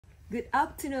Good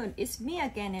afternoon, it's me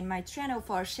again in my channel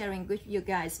for sharing with you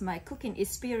guys my cooking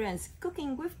experience,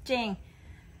 cooking with Trang.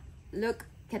 Look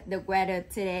at the weather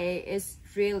today, it's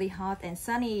really hot and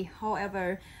sunny.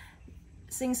 However,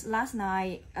 since last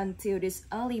night until this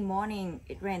early morning,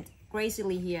 it rained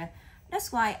crazily here.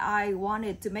 That's why I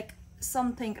wanted to make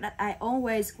something that I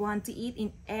always want to eat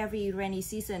in every rainy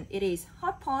season. It is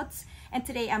hot pots, and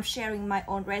today I'm sharing my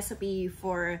own recipe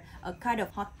for a kind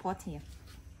of hot pot here.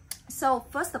 So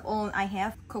first of all, I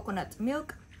have coconut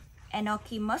milk,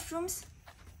 Enoki mushrooms,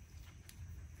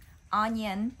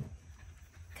 onion,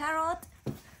 carrot,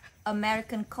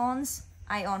 American corns.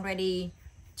 I already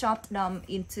chopped them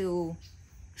into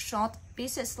short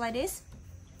pieces like this,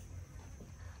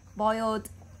 boiled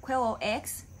quail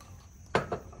eggs,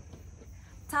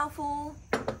 tofu,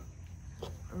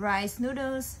 rice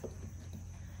noodles,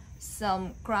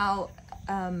 some ground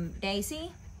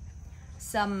daisy,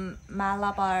 some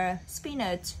malabar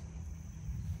spinach.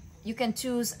 You can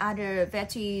choose other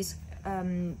veggies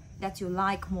that you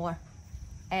like more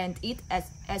and eat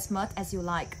as much as you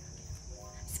like.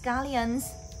 Scallions,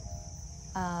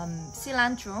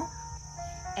 cilantro,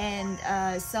 and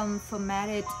some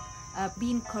fermented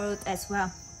bean curd as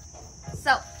well.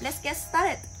 So let's get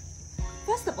started.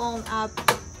 First of all, I'll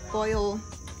boil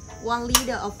 1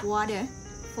 liter of water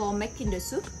for making the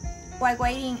soup. While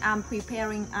waiting, I'm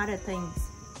preparing other things.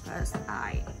 First,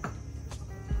 I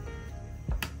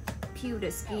peel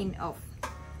the skin of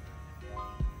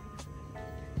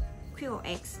quail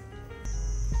eggs.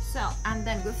 So I'm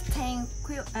done with 10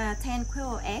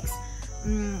 quail eggs.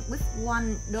 With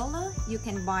 $1, you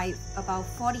can buy about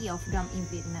 40 of them in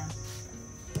Vietnam.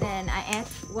 Then I add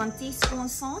 1 teaspoon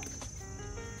salt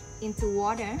into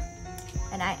water,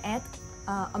 and I add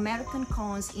American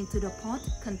corns into the pot.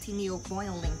 Continue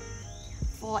boiling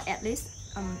for at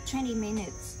least 20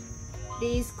 minutes.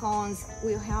 These corns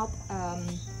will help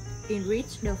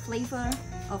enrich the flavor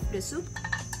of the soup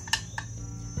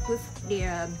with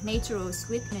their natural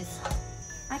sweetness.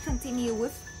 I continue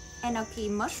with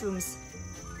Enoki mushrooms.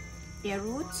 Their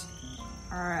roots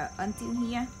are until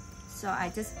here, so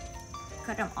I just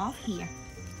cut them off here.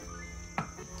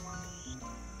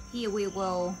 Here we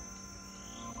will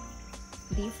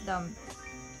leave them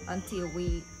until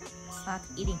we start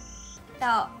eating.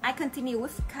 So I continue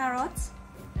with carrots.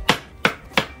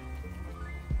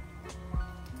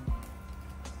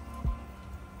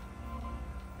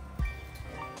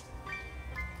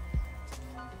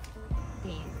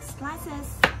 Then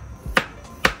slices.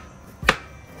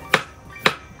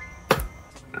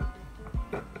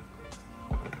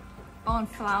 On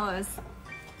flowers.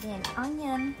 Then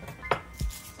onion.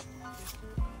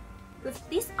 With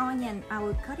this onion, I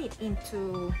will cut it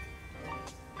into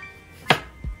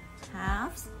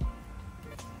halves.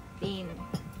 Then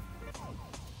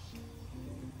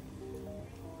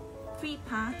 3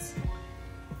 parts.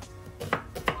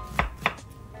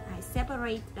 I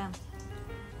separate them.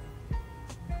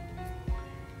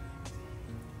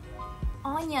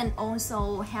 Onion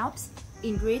also helps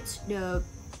enrich the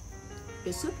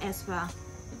soup as well.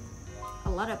 A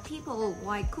lot of people,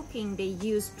 while cooking, they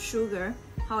use sugar.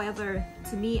 However,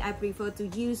 to me, I prefer to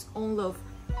use all of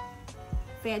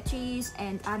veggies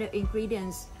and other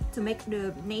ingredients to make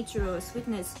the natural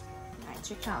sweetness. I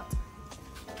check out.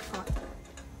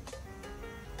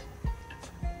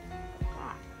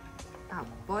 I'll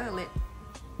boil it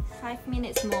 5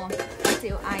 minutes more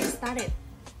until I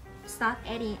start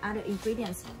adding other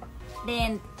ingredients.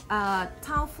 Then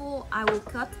tofu, I will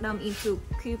cut them into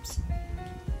cubes.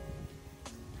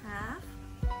 Half,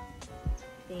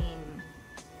 then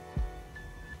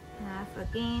half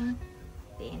again,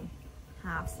 then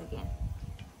halves again.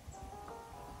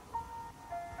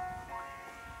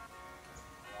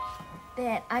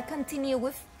 Then I continue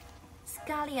with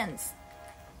scallions.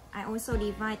 I also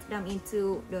divide them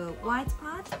into the white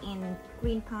part and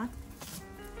green part.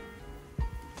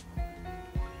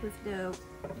 With the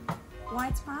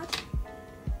white part,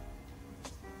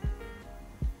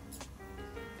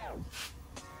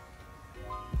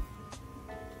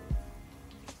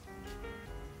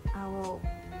 I will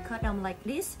cut them like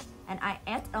this, and I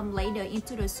add them later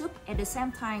into the soup at the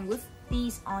same time with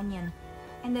these onion.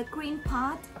 And the green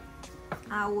part,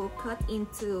 I will cut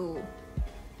into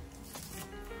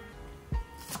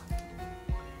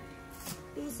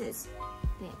pieces.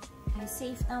 Then I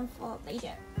save them for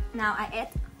later. Now I add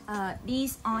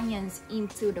these onions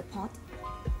into the pot.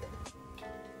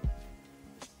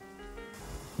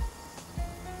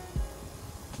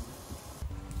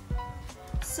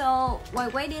 So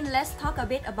while waiting, let's talk a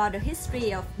bit about the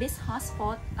history of this hot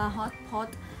pot.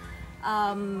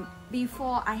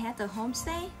 Before I had a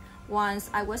homestay, once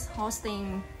I was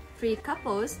hosting 3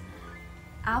 couples.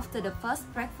 After the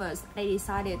first breakfast, they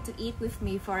decided to eat with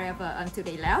me forever until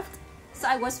they left. So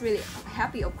I was really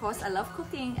happy. Of course, I love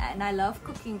cooking and I love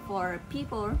cooking for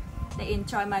people. They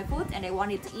enjoy my food and they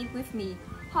wanted to eat with me.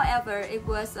 However, it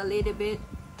was a little bit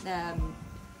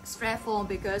stressful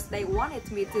because they wanted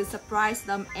me to surprise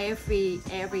them every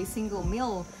single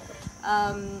meal.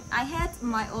 I had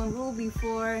my own rule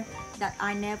before that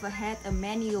I never had a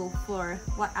menu for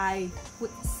what I would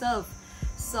serve.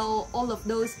 So all of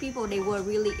those people, they were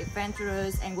really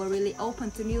adventurous and were really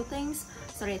open to new things.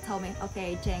 So they told me,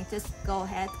 okay, Trang, just go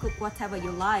ahead, cook whatever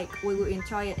you like. We will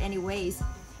enjoy it anyways.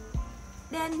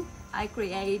 Then I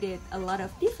created a lot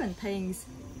of different things.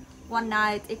 One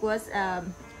night it was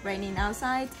raining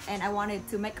outside and I wanted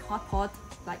to make hot pot,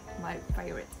 like my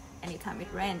favorite anytime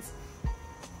it rains.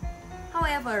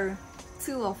 However,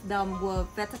 2 of them were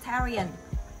vegetarian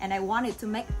and I wanted to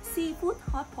make seafood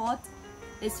hot pot.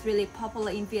 It's really popular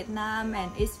in Vietnam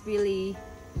and it's really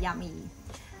yummy.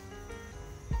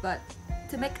 But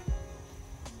to make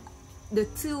the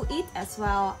 2 eat as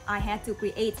well, I had to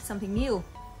create something new,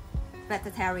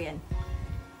 vegetarian.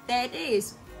 That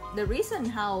is the reason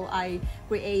how I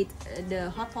create the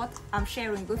hot pot I'm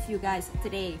sharing with you guys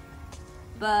today.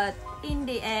 But in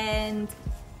the end,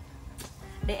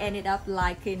 they ended up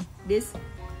liking this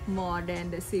more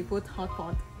than the seafood hot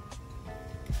pot.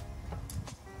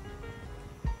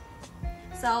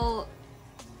 So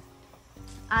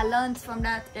I learned from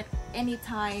that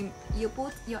anytime you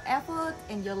put your effort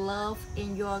and your love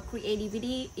in your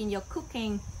creativity, in your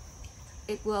cooking,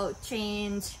 it will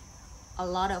change a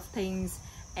lot of things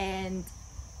and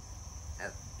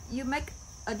you make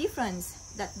a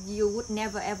difference that you would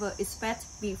never ever expect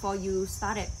before you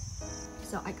started.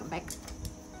 So I come back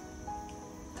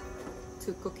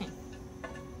to cooking.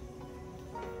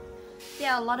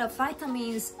 There are a lot of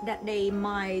vitamins that they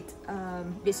might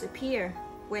disappear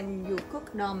when you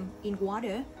cook them in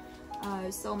water.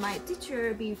 So my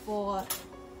teacher before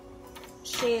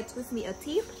shared with me a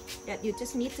tip that you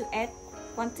just need to add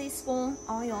 1 teaspoon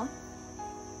oil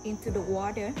into the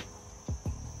water.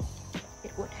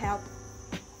 It would help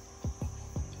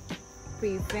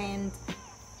prevent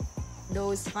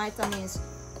those vitamins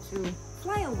to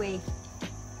fly away.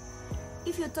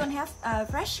 If you don't have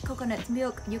fresh coconut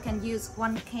milk, you can use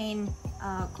 1 can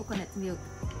coconut milk.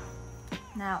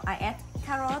 Now I add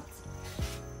carrots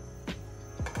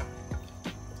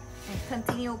and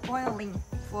continue boiling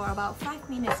for about 5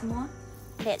 minutes more.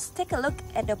 Let's take a look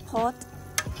at the pot.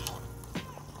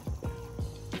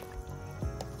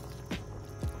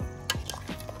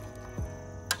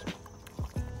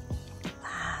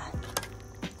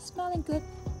 Smelling good.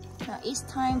 Now it's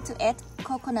time to add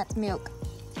coconut milk.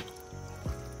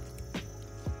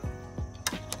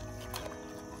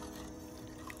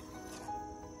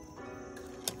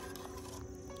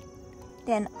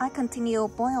 Then I continue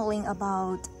boiling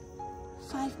about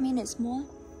 5 minutes more.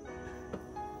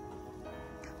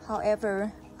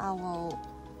 However, I will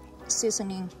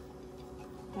seasoning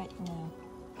right now.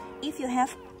 If you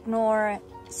have Knorr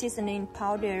seasoning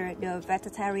powder, the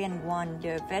vegetarian one,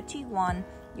 the veggie one,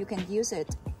 you can use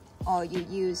it, or you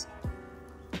use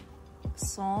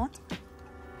salt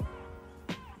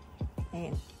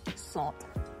and salt.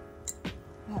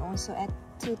 I also add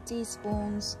 2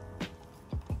 teaspoons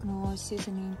Knorr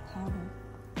seasoning powder.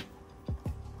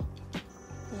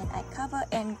 Then I cover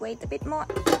and wait a bit more.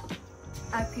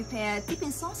 I prepare dipping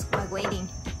sauce while waiting.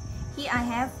 Here I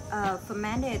have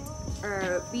fermented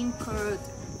bean curd.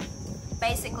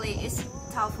 Basically it's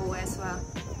tofu as well.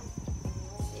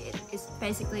 It's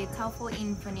basically tofu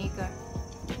in vinegar.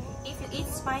 If you eat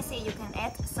spicy, you can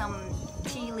add some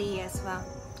chili as well.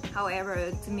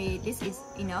 However, to me this is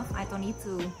enough. I don't need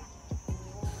to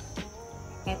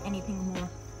add anything more.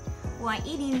 While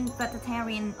eating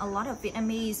vegetarian, a lot of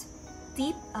Vietnamese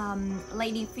dip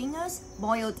lady fingers,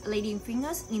 boiled lady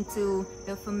fingers into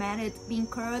the fermented bean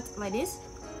curd like this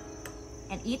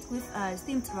and eat with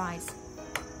steamed rice.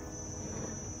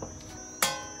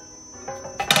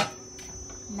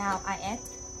 Now I add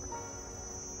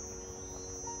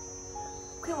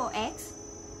quail eggs,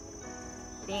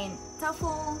 then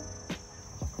tofu.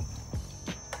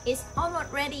 It's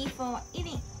almost ready for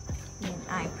eating. Then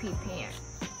I prepare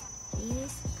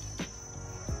this.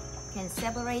 Can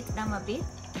separate them a bit.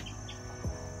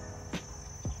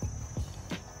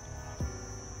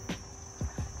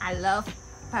 I love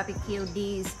barbecue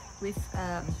these with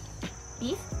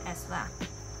beef as well.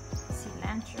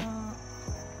 Cilantro.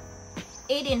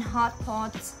 Eating hot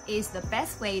pots is the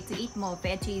best way to eat more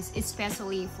veggies,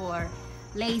 especially for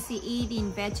lazy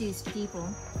eating veggies people.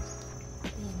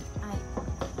 Then I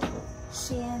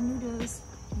share noodles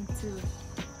into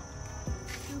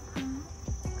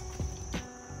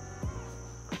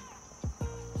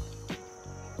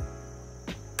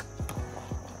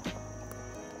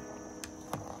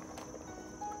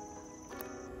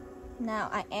Now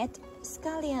I add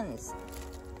scallions.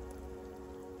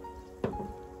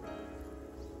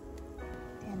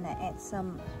 And I add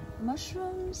some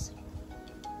mushrooms,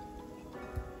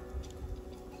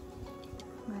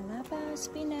 malabar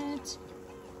spinach,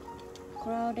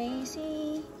 ground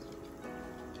daisy.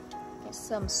 Get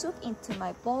some soup into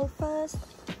my bowl first.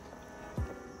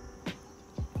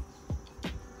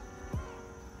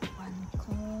 One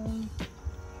corn,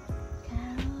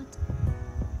 carrot,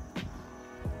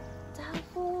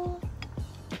 tofu,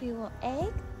 quail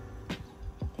egg,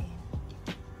 then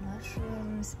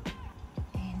mushrooms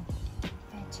and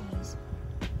veggies.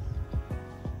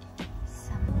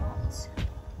 Some nuts.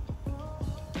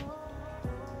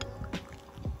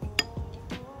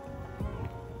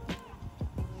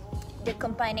 The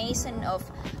combination of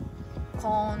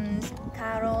corn,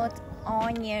 carrot,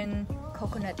 onion,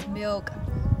 coconut milk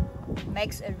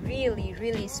makes a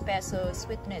really special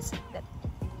sweetness that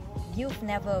you've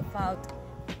never found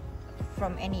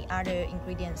from any other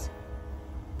ingredients.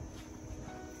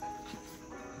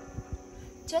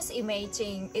 Just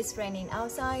imagine it's raining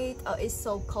outside or it's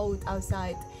so cold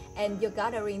outside and you're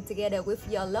gathering together with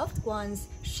your loved ones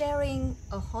sharing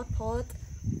a hot pot.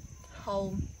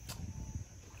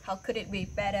 How could it be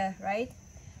better, right?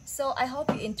 So I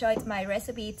hope you enjoyed my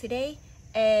recipe today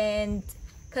and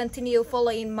continue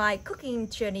following my cooking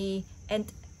journey, and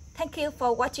thank you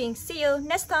for watching. See you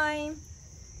next time.